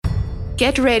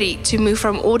Get ready to move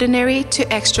from ordinary to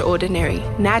extraordinary,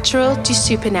 natural to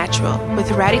supernatural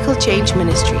with Radical Change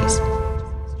Ministries.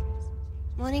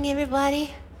 Morning,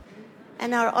 everybody,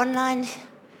 and our online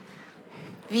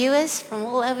viewers from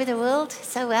all over the world.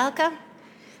 So welcome.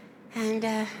 And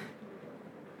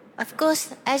of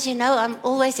course, as you know, I'm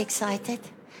always excited.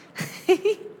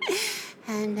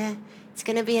 And it's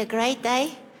going to be a great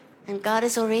day, and God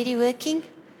is already working.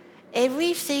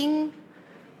 Everything.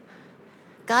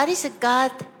 God is a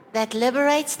God that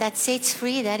liberates, that sets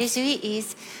free. That is who He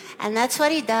is. And that's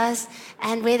what He does.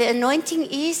 And where the anointing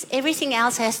is, everything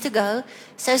else has to go.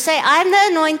 So say, I'm the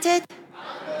anointed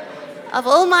of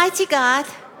Almighty God.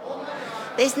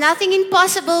 There's nothing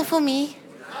impossible for me.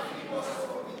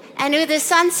 And who the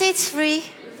Son sets free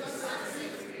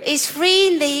is free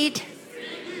indeed.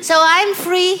 So I'm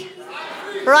free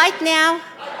right now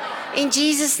in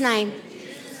Jesus' name.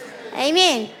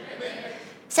 Amen.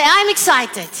 Say, I'm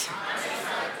excited.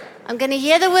 I'm going to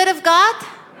hear the word of God.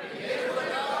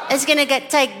 It's going to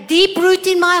take deep root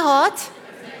in my heart.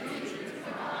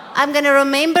 I'm going to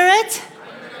remember it.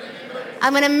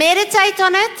 I'm going to meditate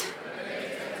on it.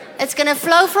 It's going to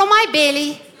flow from my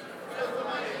belly.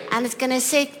 And it's going to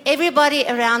set everybody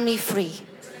around me free.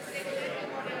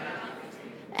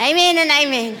 Amen and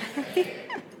amen.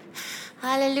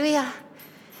 Hallelujah.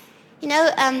 You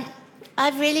know,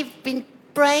 I've really been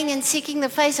praying and seeking the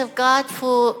face of God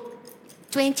for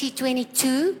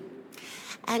 2022.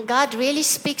 And God really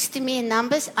speaks to me in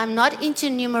numbers. I'm not into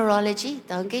numerology,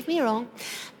 don't get me wrong.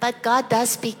 But God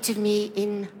does speak to me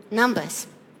in numbers.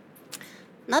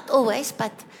 Not always,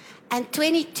 and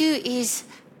 22 is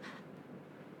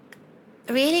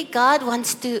really God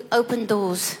wants to open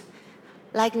doors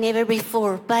like never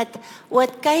before. But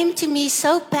what came to me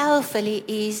so powerfully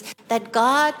is that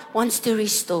God wants to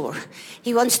restore.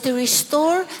 He wants to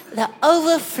restore the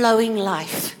overflowing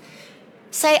life.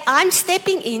 Say, I'm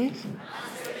stepping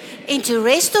into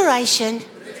restoration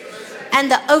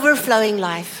and the overflowing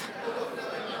life.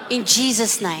 In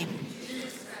Jesus' name.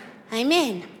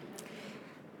 Amen.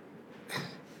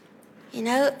 You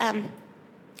know,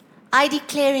 I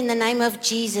declare in the name of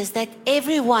Jesus that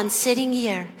everyone sitting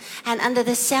here and under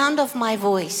the sound of my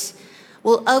voice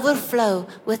will overflow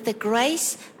with the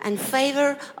grace and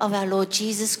favor of our Lord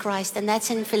Jesus Christ. And that's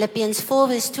in Philippians 4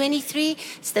 verse 23.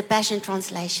 It's the Passion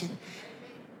Translation.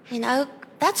 You know,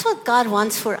 that's what God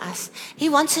wants for us. He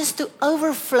wants us to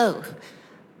overflow,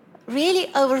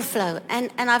 really overflow.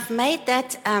 And I've made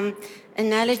that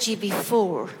analogy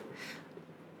before.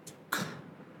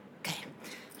 Okay,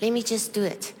 let me just do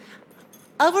it.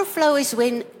 Overflow is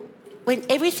when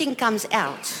everything comes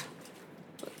out.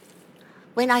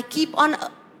 When I keep on,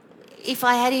 if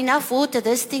I had enough water,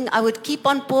 this thing, I would keep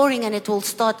on pouring and it will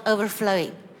start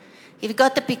overflowing. You've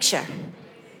got the picture.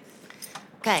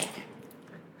 Okay.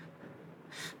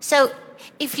 So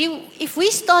if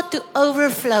we start to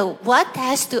overflow, what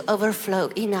has to overflow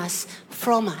in us,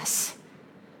 from us?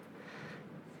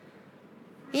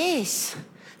 Yes,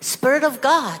 Spirit of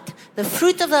God, the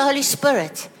fruit of the Holy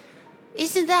Spirit.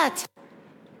 Isn't that?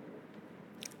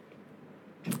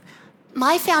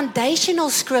 My foundational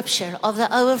scripture of the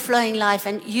overflowing life,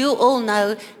 and you all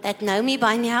know me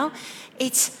by now,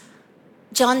 it's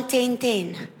John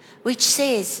 10:10, which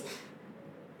says,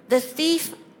 the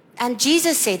thief, and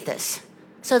Jesus said this.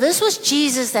 So this was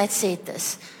Jesus that said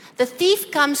this. The thief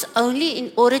comes only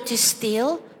in order to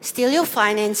steal your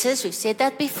finances, we've said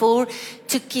that before,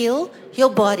 to kill your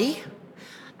body,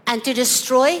 and to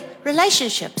destroy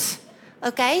relationships.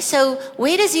 Okay, so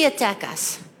where does he attack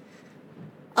us?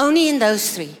 Only in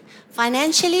those three.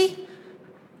 Financially,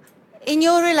 in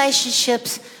your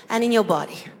relationships, and in your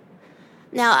body.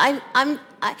 Now,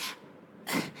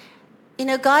 you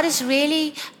know, God is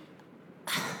really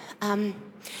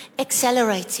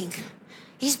accelerating.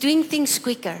 He's doing things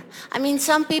quicker. I mean,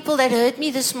 some people that heard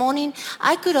me this morning,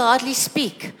 I could hardly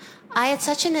speak. I had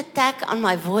such an attack on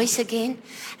my voice again.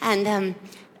 And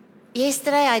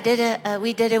yesterday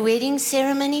we did a wedding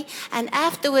ceremony, and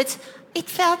afterwards it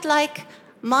felt like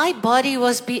my body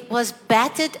was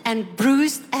battered and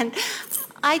bruised, and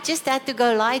I just had to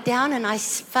go lie down, and I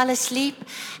fell asleep.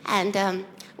 And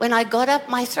when I got up,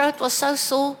 my throat was so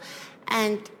sore,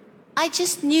 and I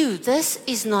just knew this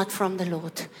is not from the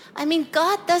Lord. I mean,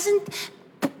 God doesn't,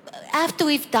 after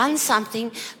we've done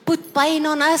something, put pain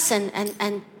on us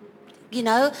and you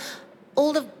know,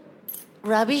 all the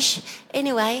rubbish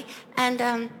anyway. And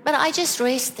but I just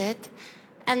rested.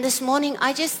 And this morning,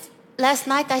 last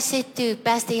night I said to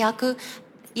Pastor Yaku,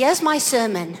 here's my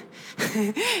sermon.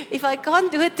 If I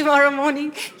can't do it tomorrow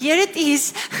morning, here it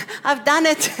is. I've done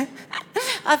it.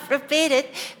 I've prepared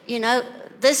it. You know,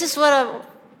 this is what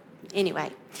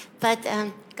Anyway, but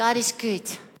God is good.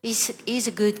 He's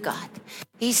a good God.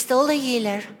 He's still the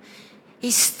healer.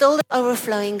 He's still the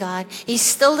overflowing God. He's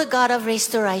still the God of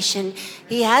restoration.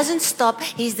 He hasn't stopped.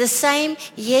 He's the same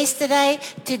yesterday,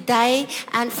 today,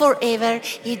 and forever.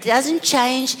 He doesn't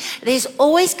change. There's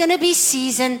always going to be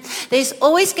season. There's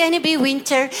always going to be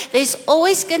winter. There's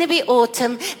always going to be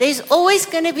autumn. There's always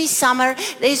going to be summer.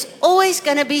 There's always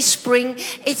going to be spring.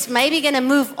 It's maybe going to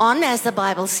move on, as the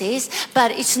Bible says,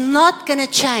 but it's not going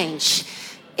to change.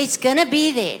 It's going to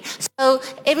be there. So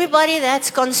everybody that's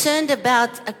concerned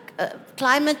about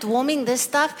climate warming, this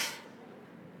stuff,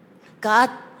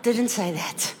 God didn't say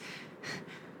that.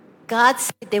 God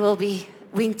said there will be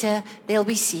winter, there'll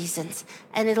be seasons,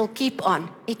 and it'll keep on.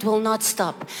 It will not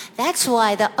stop. That's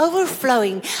why the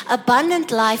overflowing, abundant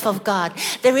life of God,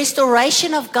 the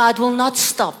restoration of God will not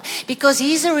stop, because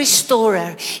He's a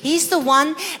restorer. He's the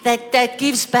one that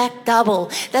gives back double.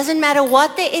 Doesn't matter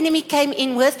what the enemy came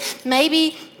in with.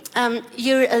 Maybe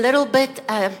you're a little bit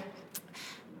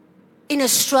in a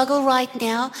struggle right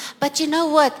now, but you know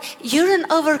what? You're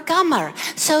an overcomer,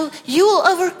 so you will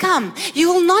overcome.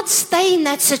 You will not stay in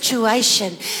that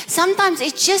situation. Sometimes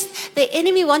it's just the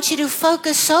enemy wants you to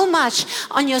focus so much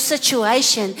on your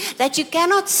situation that you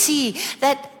cannot see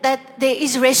that there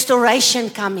is restoration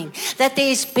coming, that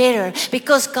there is better,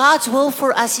 because God's will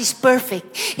for us is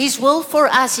perfect. His will for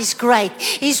us is great.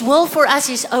 His will for us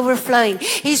is overflowing.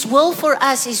 His will for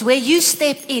us is where you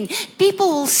step in. People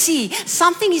will see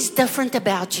something is different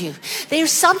about you.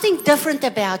 There's something different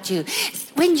about you.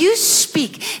 When you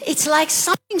speak, it's like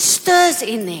something stirs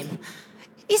in them,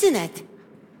 isn't it?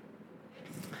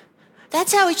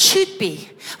 That's how it should be.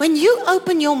 When you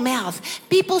open your mouth,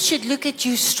 people should look at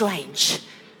you strange.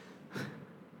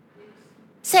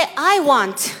 Say, I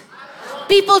want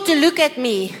people to look at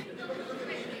me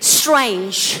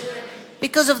strange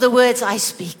because of the words I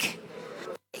speak.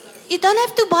 You don't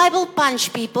have to Bible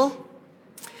punch people.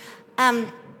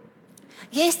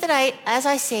 Yesterday, as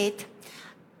I said,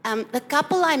 the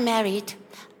couple I married,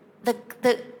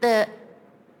 the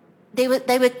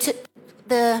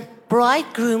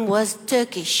bridegroom was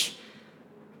Turkish.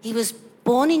 He was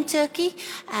born in Turkey,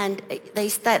 and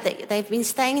they've been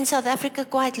staying in South Africa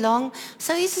quite long.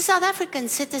 So he's a South African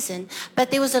citizen,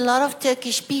 but there was a lot of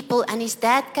Turkish people, and his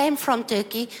dad came from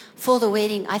Turkey for the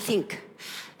wedding, I think.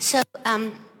 So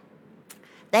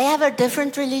they have a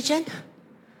different religion.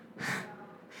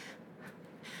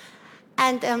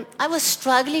 And I was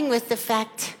struggling with the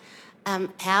fact,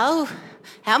 how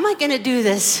am I going to do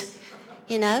this,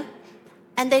 you know?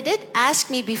 And they did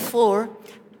ask me before,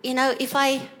 you know, if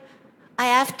I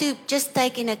have to just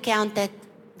take in account that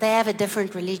they have a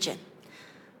different religion.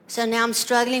 So now I'm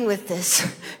struggling with this,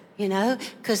 you know,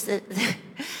 because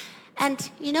and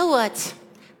you know what?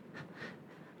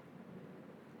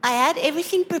 I had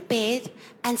everything prepared,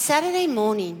 and Saturday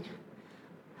morning,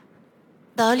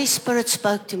 the Holy Spirit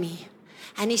spoke to me.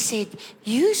 And He said,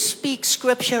 you speak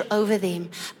scripture over them,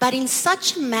 but in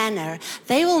such a manner,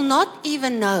 they will not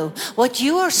even know what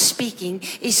you are speaking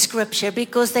is scripture,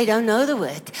 because they don't know the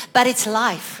word, but it's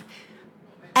life.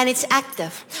 And it's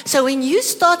active. So when you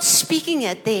start speaking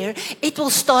it there, it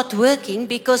will start working,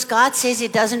 because God says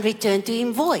it doesn't return to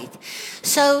Him void.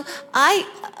 So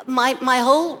my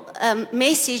whole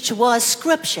message was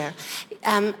scripture.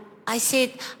 I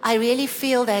said, I really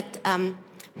feel that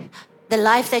the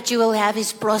life that you will have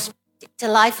is prosperous. It's a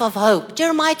life of hope.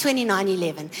 Jeremiah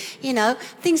 29:11. You know,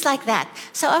 things like that.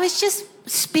 So I was just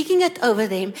speaking it over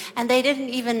them, and they didn't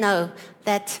even know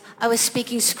that I was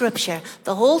speaking scripture.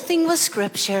 The whole thing was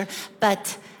scripture,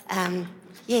 but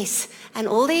yes, and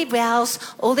all their vows,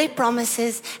 all their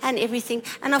promises, and everything.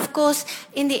 And of course,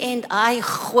 in the end, I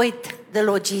gooid the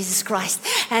Lord Jesus Christ,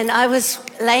 and I was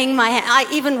laying my hand. I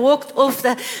even walked off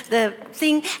the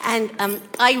thing, and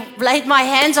I laid my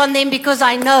hands on them, because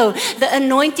I know the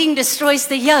anointing destroys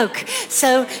the yoke.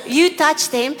 So you touch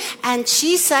them, and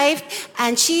she's saved,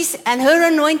 and her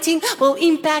anointing will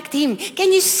impact him.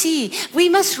 Can you see? We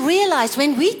must realize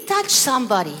when we touch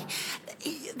somebody,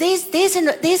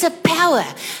 there's a power.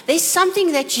 There's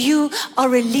something that you are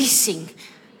releasing.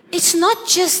 It's not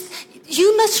just,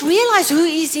 you must realize who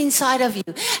is inside of you.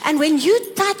 And when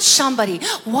you touch somebody,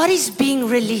 what is being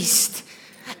released?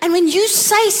 And when you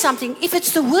say something, if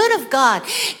it's the word of God,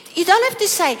 you don't have to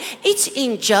say, it's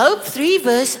in Job 3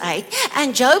 verse 8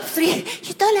 and Job 3.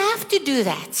 You don't have to do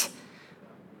that.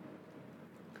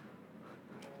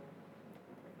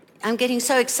 I'm getting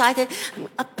so excited. I'm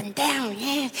up and down,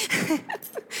 yeah.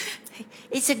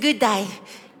 It's a good day.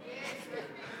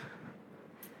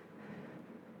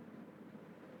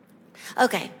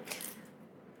 Okay.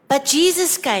 But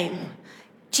Jesus came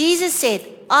Jesus said,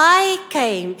 I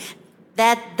came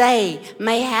that they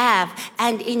may have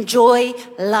and enjoy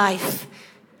life.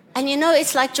 And you know,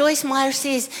 it's like Joyce Meyer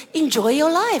says, enjoy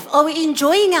your life. Are we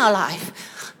enjoying our life?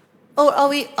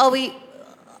 Or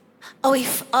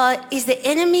is the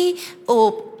enemy,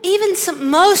 or even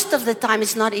most of the time,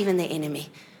 it's not even the enemy.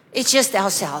 It's just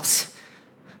ourselves.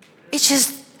 It's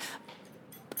just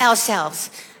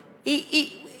ourselves.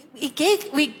 We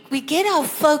get our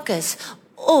focus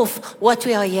off what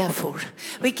we are here for.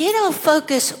 We get our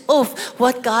focus off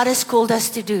what God has called us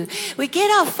to do. We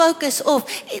get our focus off.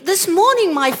 This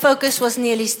morning, my focus was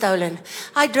nearly stolen.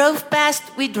 We drive past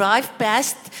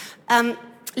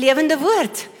Levende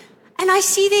Woord. And I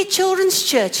see their children's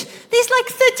church. There's like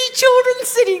 30 children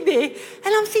sitting there.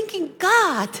 And I'm thinking,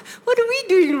 God, what are we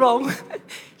doing wrong?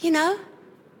 You know?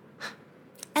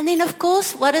 And then, of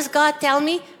course, what does God tell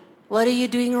me? What are you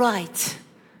doing right?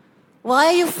 Why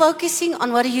are you focusing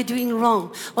on what are you doing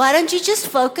wrong? Why don't you just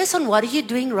focus on what are you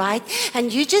doing right?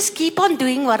 And you just keep on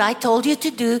doing what I told you to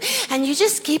do. And you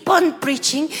just keep on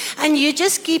preaching. And you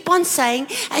just keep on saying.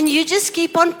 And you just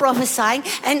keep on prophesying.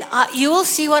 And you will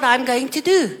see what I'm going to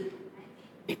do.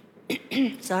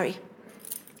 Sorry.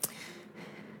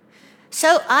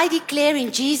 So I declare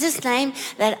in Jesus' name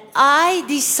that I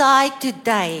decide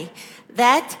today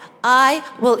that I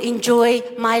will enjoy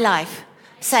my life.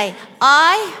 Say,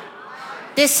 I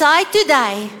decide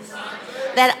today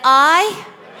that I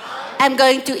am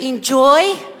going to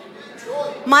enjoy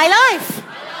my life.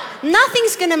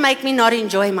 Nothing's going to make me not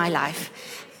enjoy my life.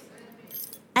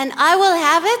 And I will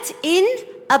have it in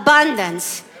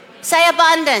abundance. Say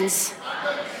abundance.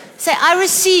 Say, I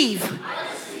receive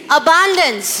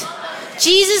abundance.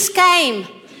 Jesus came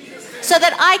so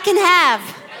that I can have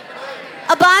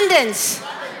abundance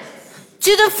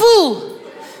to the full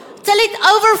till it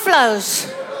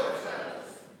overflows.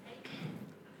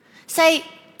 Say,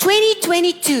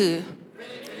 2022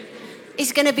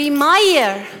 is going to be my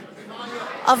year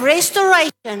of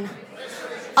restoration,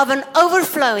 of an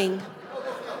overflowing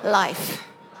life.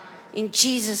 In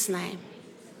Jesus' name.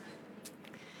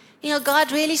 You know,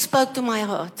 God really spoke to my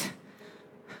heart.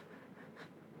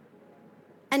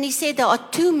 And He said there are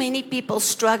too many people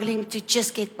struggling to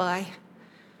just get by.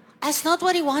 That's not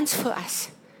what He wants for us.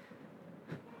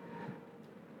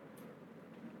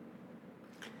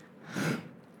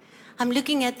 I'm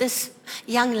looking at this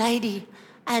young lady,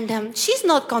 and she's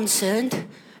not concerned.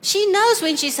 She knows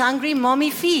when she's hungry, mommy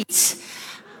feeds.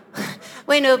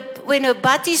 When her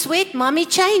butt is wet, mommy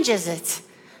changes it.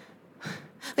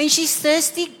 When she's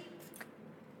thirsty,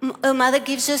 her mother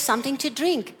gives her something to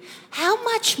drink. How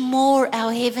much more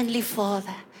our Heavenly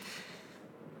Father?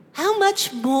 How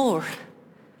much more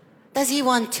does He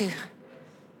want to?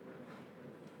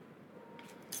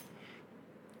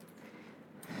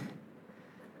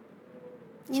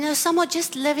 You know, some are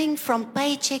just living from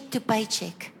paycheck to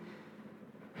paycheck.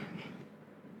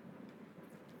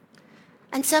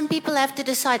 And some people have to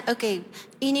decide, okay,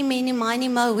 eeny, meeny, miny,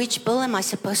 mo, which bill am I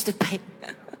supposed to pay?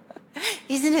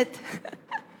 Isn't it?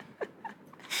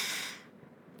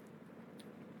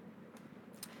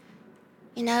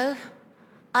 You know,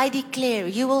 I declare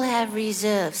you will have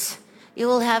reserves. You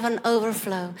will have an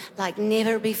overflow like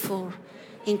never before.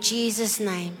 In Jesus'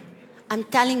 name. I'm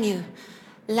telling you,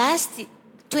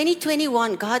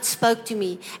 2021, God spoke to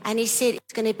me and He said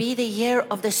it's going to be the year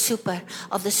of the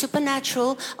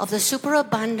supernatural, of the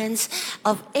superabundance,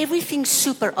 of everything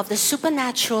super, of the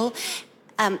supernatural.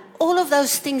 All of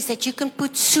those things that you can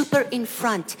put super in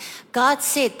front. God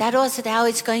said that was how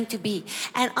it's going to be.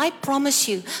 And I promise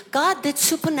you, God did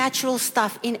supernatural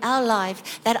stuff in our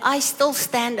life that I still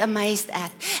stand amazed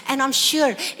at. And I'm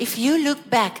sure if you look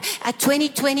back at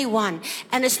 2021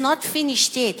 and it's not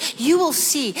finished yet, you will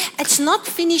see it's not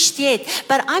finished yet.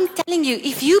 But I'm telling you,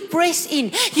 if you press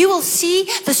in, you will see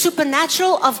the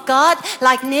supernatural of God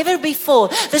like never before.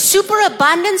 The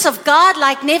superabundance of God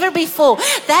like never before.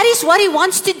 That is what He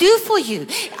wants to do for you.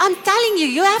 I'm telling you,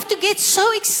 you have to get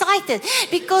so excited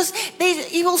because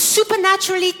He will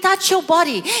supernaturally touch your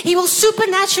body. He will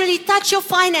supernaturally touch your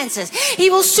finances. He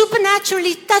will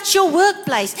supernaturally touch your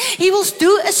workplace. He will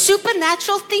do a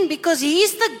supernatural thing because He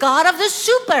is the God of the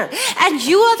super and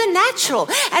you are the natural.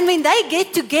 And when they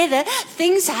get together,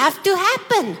 things have to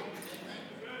happen.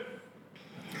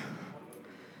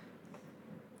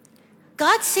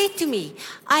 God said to me,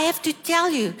 I have to tell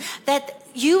you that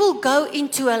you will go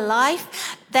into a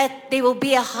life that there will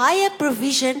be a higher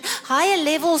provision, higher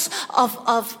levels of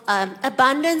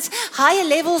abundance, higher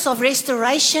levels of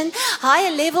restoration,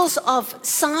 higher levels of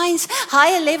signs,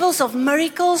 higher levels of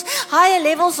miracles, higher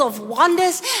levels of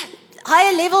wonders,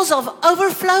 higher levels of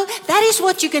overflow. That is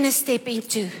what you're going to step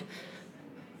into.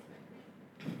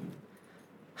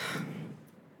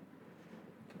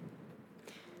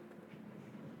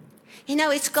 You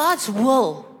know, it's God's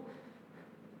will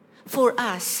for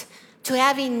us to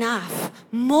have enough,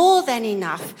 more than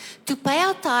enough, to pay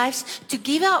our tithes, to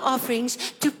give our offerings,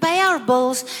 to pay our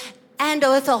bills, and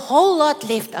with a whole lot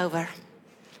left over.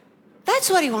 That's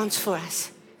what He wants for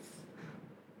us.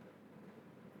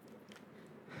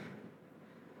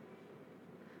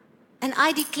 And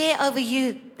I declare over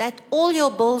you that all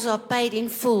your bills are paid in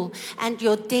full and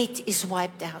your debt is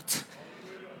wiped out.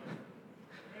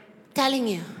 Telling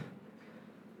you.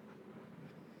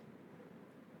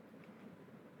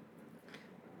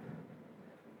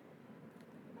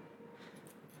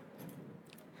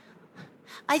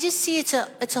 I just see it's a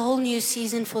whole new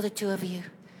season for the two of you.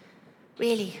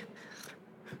 Really.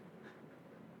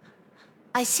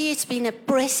 I see it's been a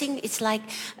pressing. It's like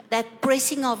that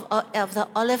pressing of the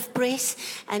olive press.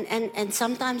 And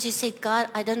sometimes you say, God,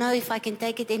 I don't know if I can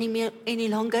take it any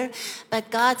longer.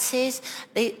 But God says,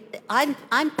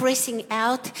 I'm pressing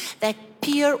out that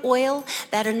pure oil,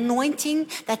 that anointing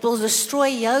that will destroy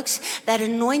yokes, that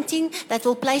anointing that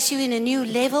will place you in a new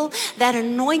level, that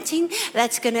anointing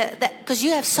that's because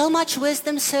you have so much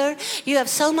wisdom, sir. You have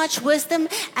so much wisdom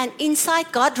and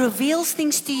insight. God reveals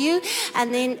things to you,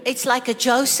 and then it's like a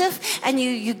Joseph, and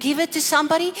you give it to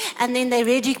somebody, and then they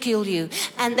ridicule you,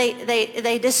 and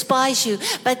they despise you.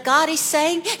 But God is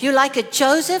saying, you're like a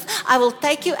Joseph. I will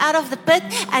take you out of the pit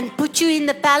and put you in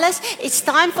the palace. It's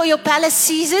time for your palace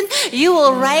season. You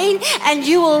will reign and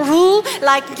you will rule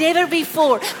like never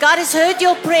before. God has heard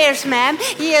your prayers, ma'am.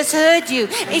 He has heard you.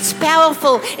 It's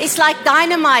powerful. It's like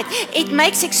dynamite. It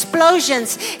makes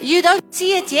explosions. You don't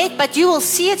see it yet, but you will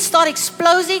see it start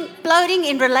exploding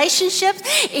in relationships,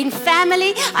 in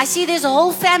family. I see there's a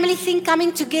whole family thing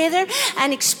coming together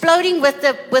and exploding with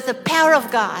the power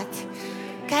of God.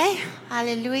 Okay?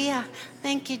 Hallelujah.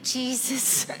 Thank you,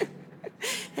 Jesus.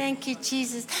 Thank you,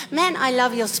 Jesus. Man, I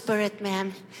love your spirit,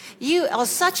 ma'am. You are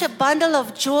such a bundle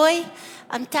of joy.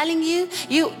 I'm telling you,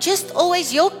 your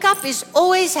cup is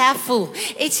always half full.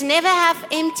 It's never half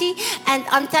empty. And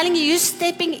I'm telling you,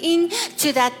 stepping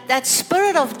into that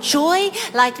spirit of joy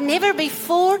like never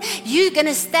before. You're going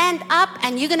to stand up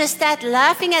and you're going to start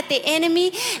laughing at the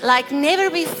enemy like never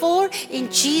before in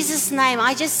Jesus' name.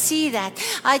 I just see that.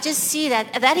 I just see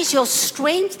that. That is your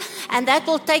strength, and that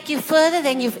will take you further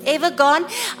than you've ever gone.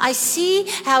 I see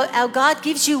how God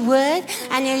gives you word,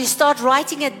 and you start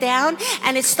writing it down,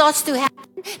 and it starts to happen.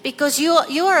 Because you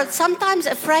are sometimes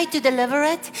afraid to deliver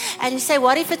it, and you say,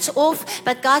 what if it's off?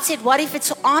 But God said, what if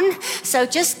it's on? So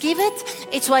just give it.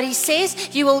 It's what He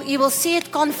says. You will see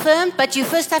it confirmed, but you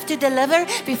first have to deliver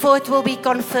before it will be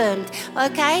confirmed.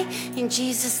 Okay? In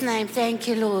Jesus' name. Thank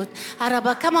you, Lord.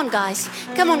 Araba, come on, guys.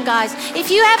 Come on, guys. If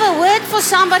you have a word for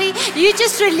somebody, you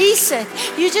just release it.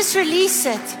 You just release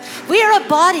it. We are a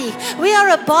body. We are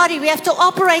a body. We have to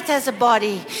operate as a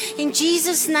body. In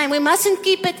Jesus' name. We mustn't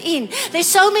keep it in.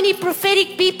 There's so many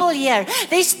prophetic people here.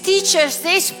 There's teachers,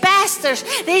 there's pastors,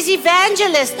 there's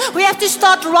evangelists. We have to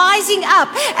start rising up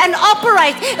and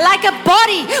operate like a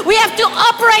body. We have to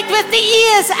operate with the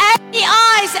ears and the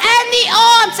eyes and the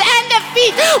arms and the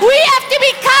feet. We have to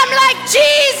become like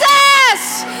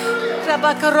Jesus.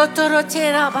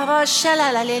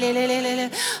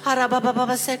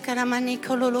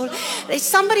 There's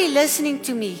somebody listening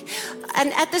to me,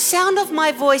 and at the sound of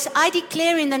my voice, I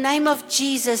declare in the name of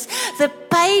Jesus, the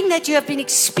pain that you have been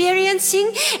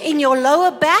experiencing in your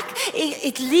lower back,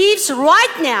 it leaves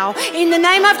right now in the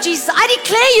name of Jesus. I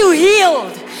declare you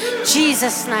healed.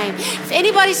 Jesus' name. If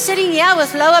anybody's sitting here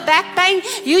with lower back pain,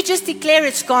 you just declare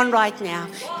it's gone right now.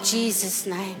 Jesus'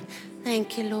 name.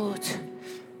 Thank you, Lord.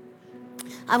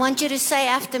 I want you to say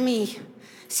after me.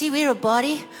 See, we're a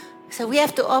body. So we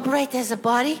have to operate as a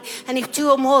body. And if two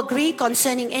or more agree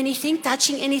concerning anything,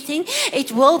 touching anything,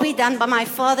 it will be done by my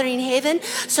Father in heaven.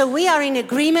 So we are in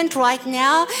agreement right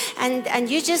now. And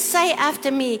you just say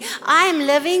after me, I am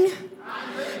living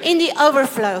in the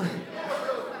overflow.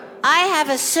 I have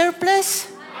a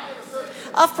surplus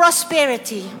of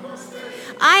prosperity.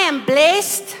 I am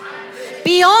blessed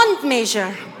beyond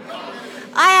measure.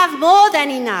 I have more than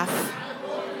enough.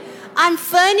 I'm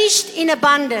furnished in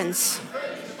abundance.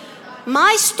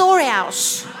 My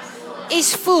storehouse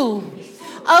is full,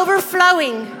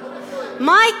 overflowing.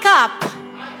 My cup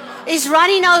is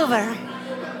running over.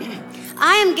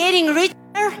 I am getting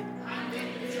richer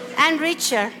and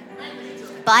richer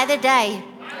by the day.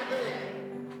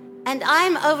 And I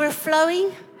am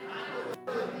overflowing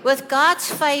with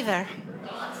God's favor.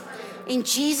 In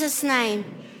Jesus' name.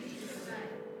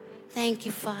 Thank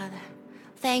you, Father.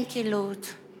 Thank you, Lord.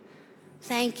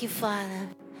 Thank you, Father.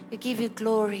 We give you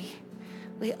glory.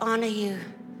 We honor you.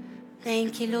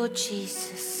 Thank you, Lord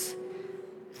Jesus.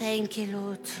 Thank you,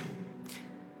 Lord.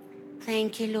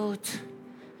 Thank you, Lord.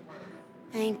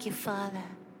 Thank you, Father.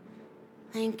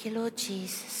 Thank you, Lord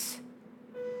Jesus.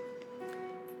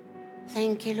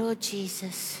 Thank you, Lord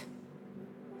Jesus.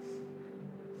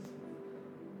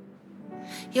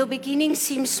 Your beginning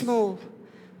seems small,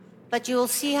 but you will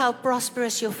see how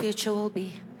prosperous your future will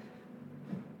be.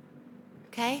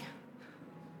 Okay?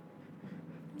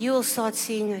 You will start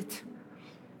seeing it.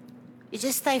 You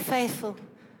just stay faithful.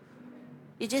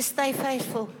 You just stay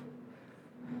faithful.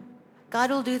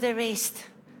 God will do the rest.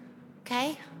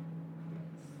 Okay?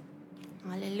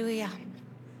 Hallelujah.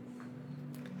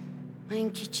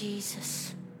 Thank you,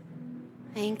 Jesus.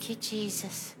 Thank you,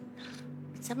 Jesus.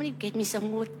 Somebody get me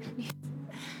some water.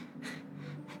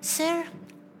 Sir,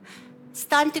 it's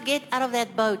time to get out of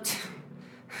that boat.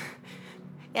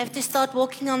 You have to start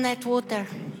walking on that water.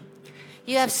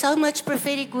 You have so much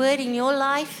prophetic word in your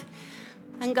life.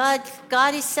 And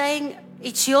God is saying,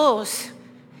 it's yours.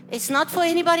 It's not for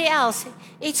anybody else.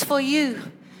 It's for you.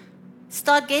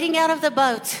 Start getting out of the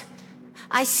boat.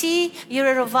 I see you're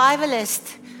a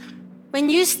revivalist. When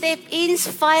you step in,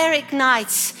 fire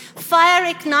ignites. Fire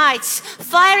ignites.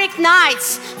 Fire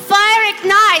ignites. Fire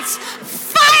ignites.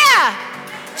 Fire!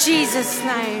 Jesus'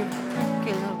 name. Thank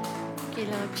you, Lord. Thank you,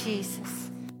 Lord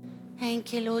Jesus.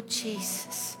 Thank you, Lord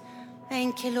Jesus.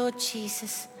 Thank you, Lord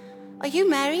Jesus. Are you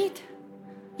married?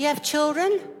 You have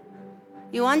children?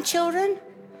 You want children?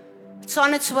 It's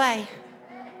on its way.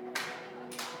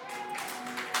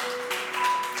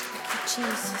 Thank you,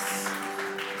 Jesus.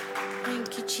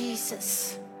 Thank you,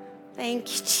 Jesus.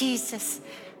 Thank you, Jesus.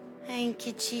 Thank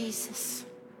you, Jesus.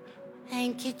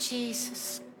 Thank you,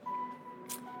 Jesus.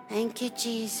 Thank you,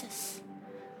 Jesus.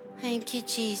 Thank you,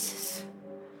 Jesus.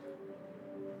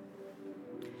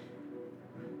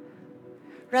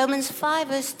 Romans 5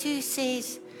 verse 2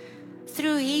 says,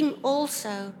 through him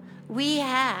also we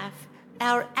have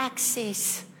our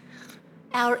access,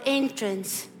 our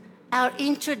entrance, our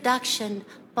introduction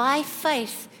by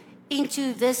faith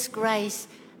into this grace,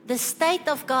 the state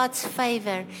of God's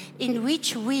favor in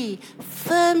which we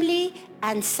firmly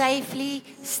and safely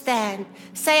stand.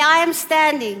 Say, I am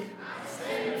standing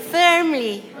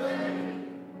firmly.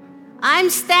 I'm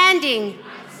standing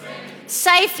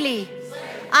safely.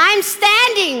 I'm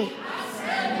standing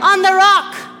on the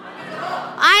rock.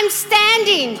 I'm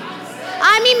standing.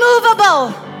 I'm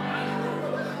immovable.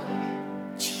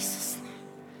 Jesus' name.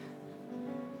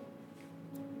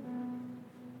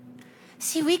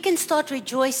 See, we can start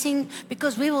rejoicing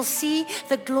because we will see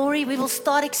the glory. We will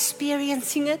start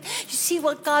experiencing it. You see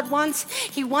what God wants?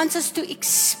 He wants us to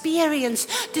experience,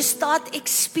 to start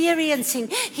experiencing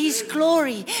His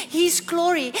glory. His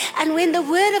glory. And when the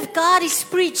Word of God is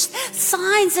preached,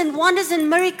 signs and wonders and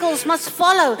miracles must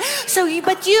follow.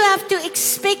 But you have to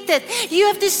expect it. You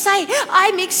have to say,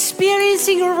 I'm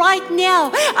experiencing right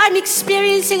now. I'm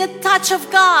experiencing a touch of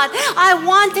God. I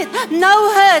want it.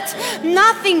 No hurt.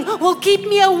 Nothing will keep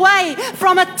me away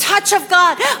from a touch of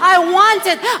God. I want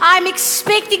it. I'm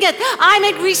expecting it. I'm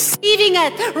receiving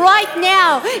it right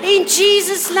now in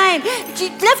Jesus' name.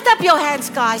 Lift up your hands,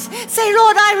 guys. Say,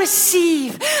 Lord, I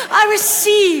receive. I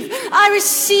receive. I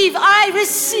receive. I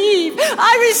receive.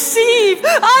 I receive.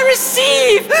 I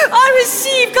receive. I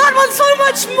receive. God wants so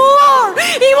much more.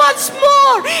 He wants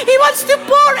more. He wants to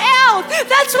pour out.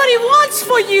 That's what He wants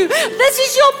for you. This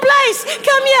is your place.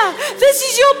 Come here. This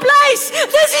is your place.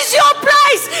 This is your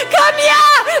place. Come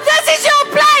here. This is your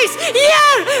place.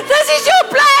 Here. This is your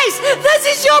place. This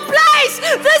is your place.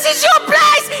 This is your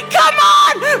place. Come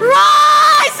on.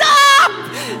 Rise up.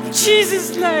 In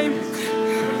Jesus' name.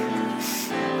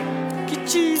 Thank you,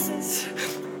 Jesus.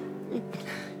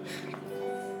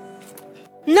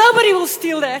 Nobody will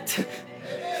steal that.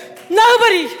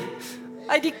 Nobody.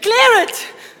 I declare it.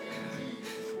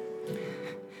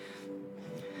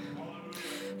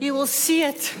 You will see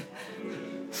it.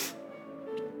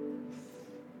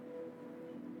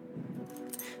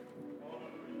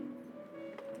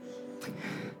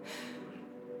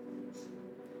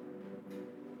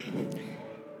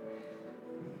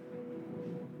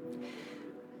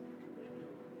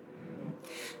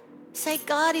 Say,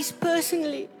 God is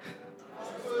personally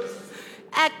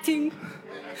acting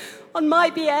on my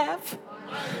behalf.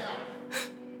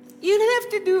 You don't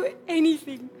have to do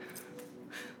anything.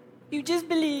 You just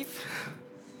believe.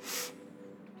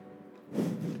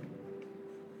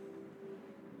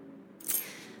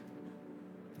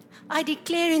 I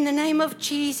declare in the name of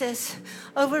Jesus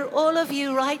over all of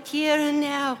you right here and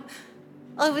now,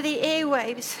 over the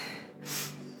airwaves,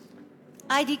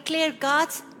 I declare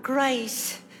God's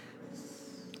grace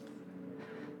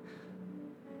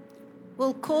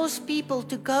will cause people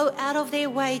to go out of their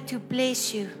way to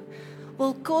bless you.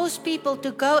 will cause people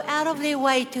to go out of their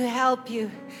way to help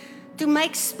you, to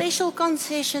make special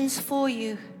concessions for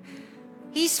you.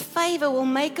 His favor will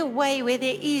make a way where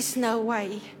there is no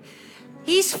way.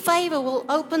 His favor will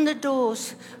open the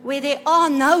doors where there are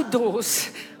no doors.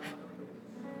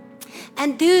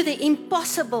 And do the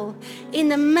impossible in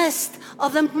the midst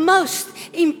of the most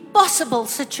impossible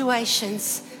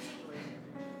situations.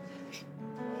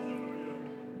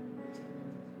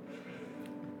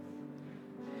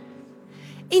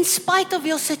 In spite of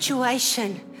your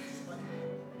situation,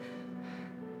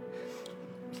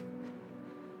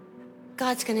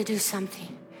 God's going to do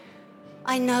something.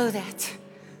 I know that.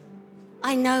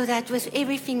 I know that with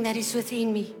everything that is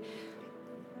within me.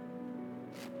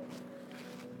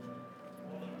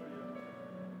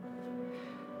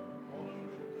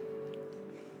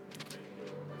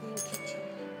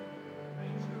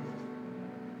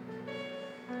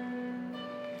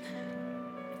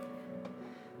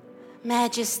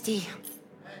 Majesty.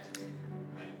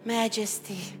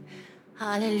 Majesty.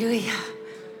 Hallelujah.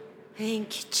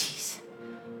 Thank you, Jesus.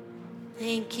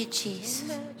 Thank you, Jesus.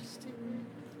 Thank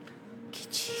you,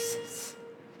 Jesus.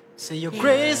 Say, your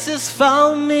grace has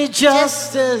found me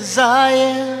just as I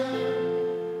am.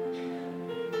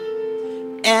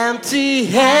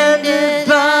 Empty-handed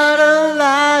but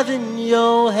alive in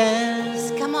your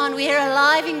hands. Come on, we are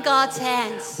alive in God's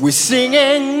hands. We're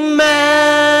singing majesty.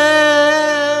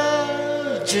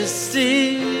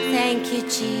 Thank you,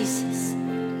 Jesus.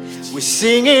 We're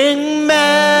singing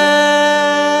majesty.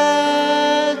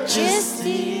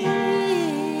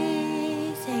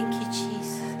 Thank you,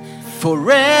 Jesus.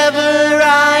 Forever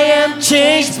I am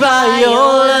changed by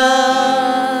your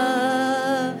love.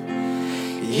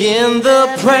 In the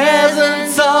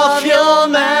presence of your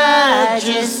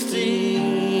majesty.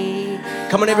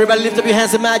 Come on, everybody, lift up your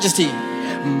hands in majesty.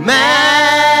 Majesty.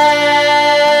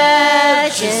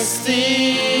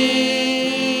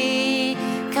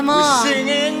 Come on. We're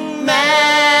singing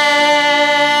majesty.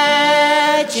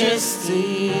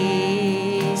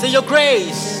 Say, your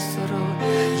grace.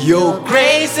 Your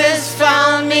grace has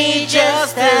found me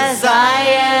just as I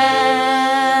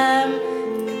am.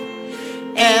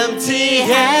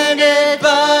 Empty-handed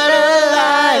but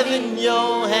alive in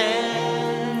your hands.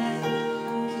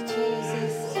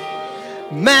 Jesus.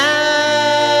 Majesty.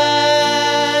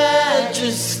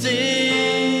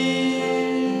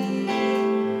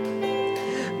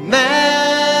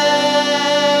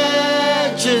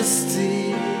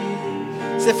 Majesty.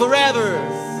 Say, forever.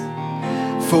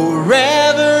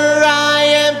 Forever I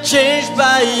am changed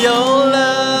by your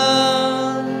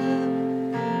love.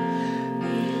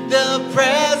 The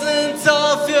presence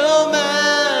of your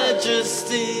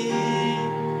majesty.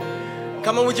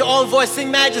 Come on, with your own voice, sing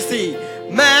majesty.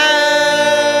 Majesty.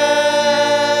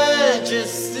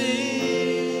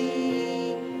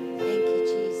 Thank you,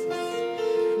 Jesus.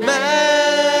 Majesty.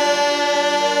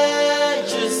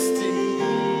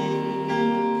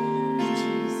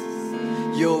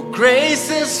 Your grace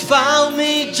has found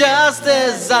me just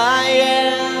as I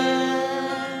am.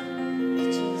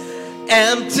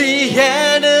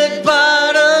 Empty-handed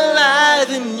but alive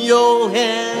in your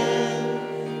hand.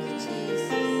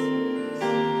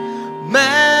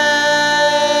 Majesty.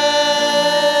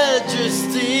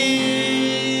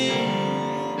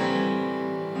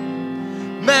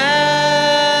 Majesty.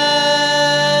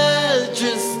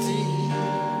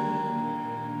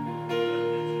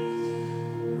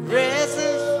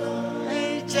 Resurrect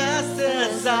me just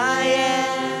as I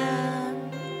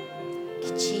am.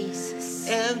 Jesus.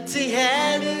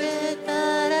 Empty-handed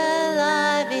But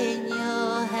alive in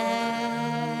your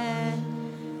hand.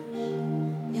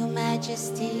 Your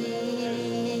majesty.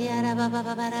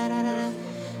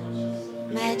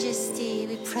 Majesty,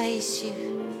 we praise you.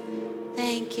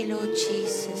 Thank you, Lord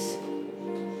Jesus.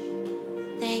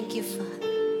 Thank you,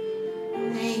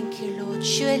 Father. Thank you, Lord.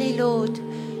 Surely, Lord,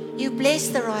 you bless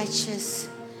the righteous.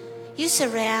 You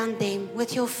surround them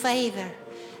with your favor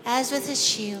as with a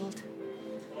shield.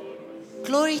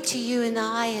 Glory to you in the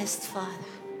highest, Father.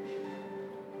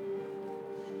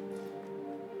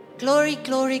 Glory,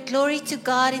 glory, glory to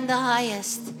God in the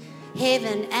highest,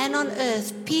 heaven and on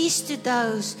earth, peace to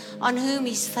those on whom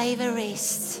his favor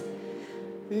rests.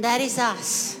 And that is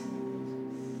us.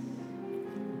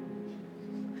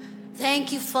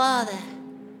 Thank you, Father,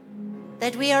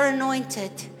 that we are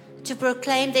anointed to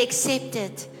proclaim the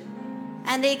accepted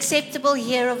and the acceptable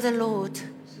year of the Lord,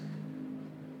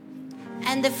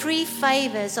 and the free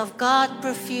favors of God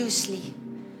profusely.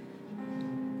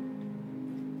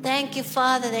 Thank you,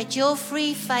 Father, that your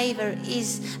free favor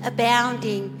is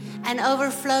abounding and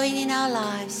overflowing in our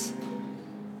lives.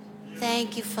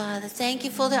 Thank you, Father. Thank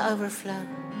you for the overflow.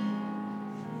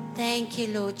 Thank you,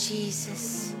 Lord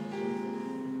Jesus.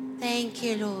 Thank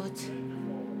you, Lord.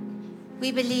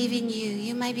 We believe in you.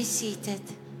 You may be seated.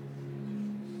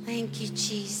 Thank you,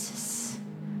 Jesus.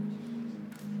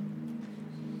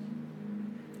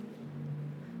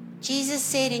 Jesus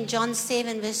said in John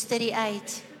 7, verse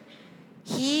 38,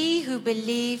 he who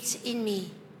believes in me.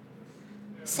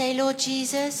 Say, Lord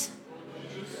Jesus,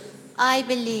 I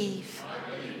believe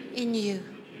in you.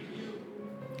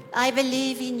 I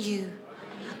believe in you.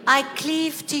 I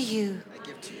cleave to you.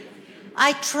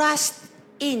 I trust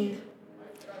in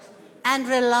and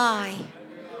rely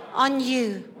on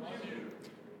you.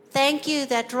 Thank you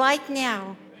that right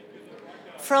now,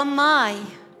 from my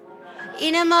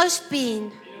innermost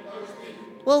being,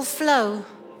 will flow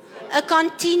a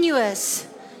continuous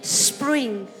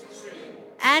spring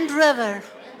and rivers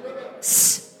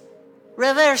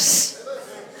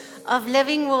of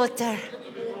living water.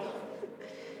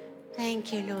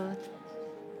 Thank you, Lord.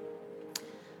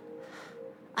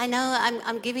 I know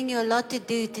I'm giving you a lot to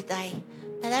do today,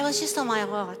 but that was just on my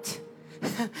heart.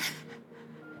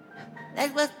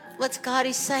 That's what God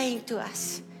is saying to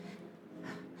us.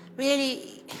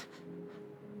 Really,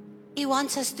 He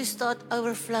wants us to start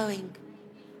overflowing.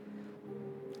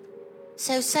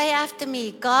 So say after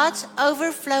me, God's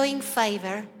overflowing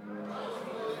favor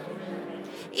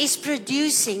is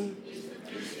producing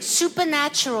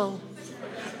supernatural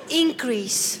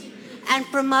increase and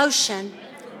promotion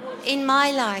in my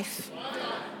life.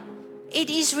 It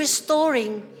is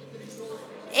restoring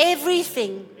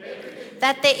everything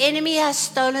that the enemy has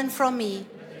stolen from me.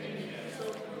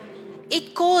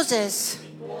 It causes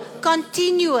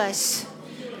continuous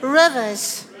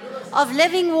rivers of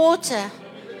living water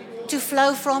to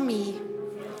flow from me.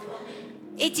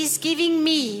 It is giving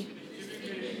me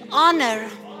honor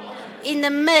in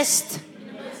the midst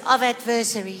of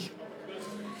adversity.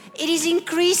 It is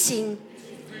increasing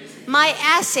my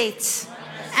assets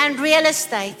and real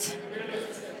estate.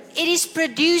 It is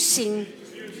producing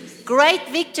great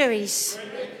victories.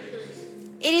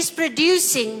 It is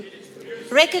producing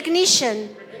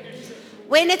recognition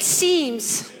when it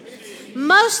seems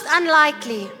most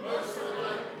unlikely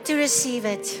to receive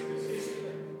it.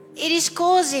 It is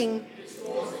causing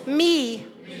me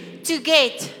to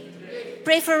get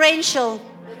preferential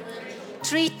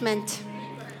treatment.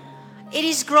 It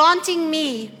is granting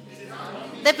me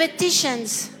the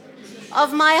petitions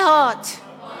of my heart,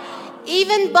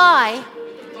 even by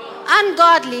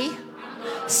ungodly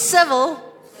civil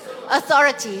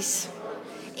authorities.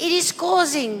 It is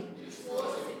causing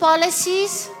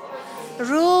policies,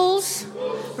 rules,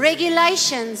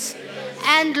 regulations,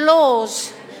 and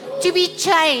laws to be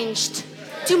changed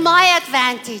to my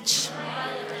advantage.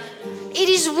 It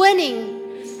is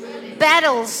winning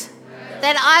battles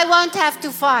that I won't have to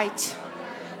fight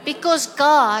because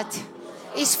God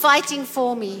is fighting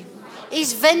for me,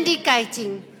 is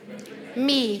vindicating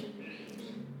me.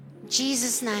 In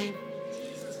Jesus' name.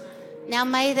 Now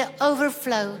may the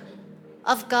overflow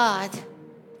of God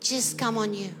just come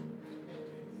on you.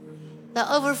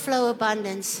 The overflow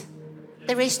abundance,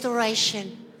 the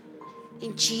restoration.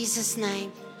 In Jesus'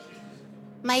 name.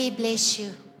 May He bless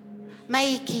you.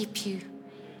 May He keep you.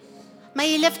 May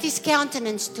He lift His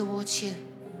countenance towards you.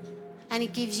 And He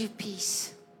gives you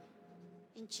peace.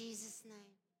 In Jesus' name.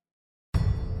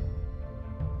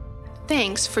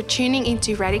 Thanks for tuning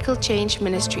into Radical Change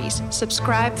Ministries.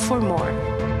 Subscribe for more.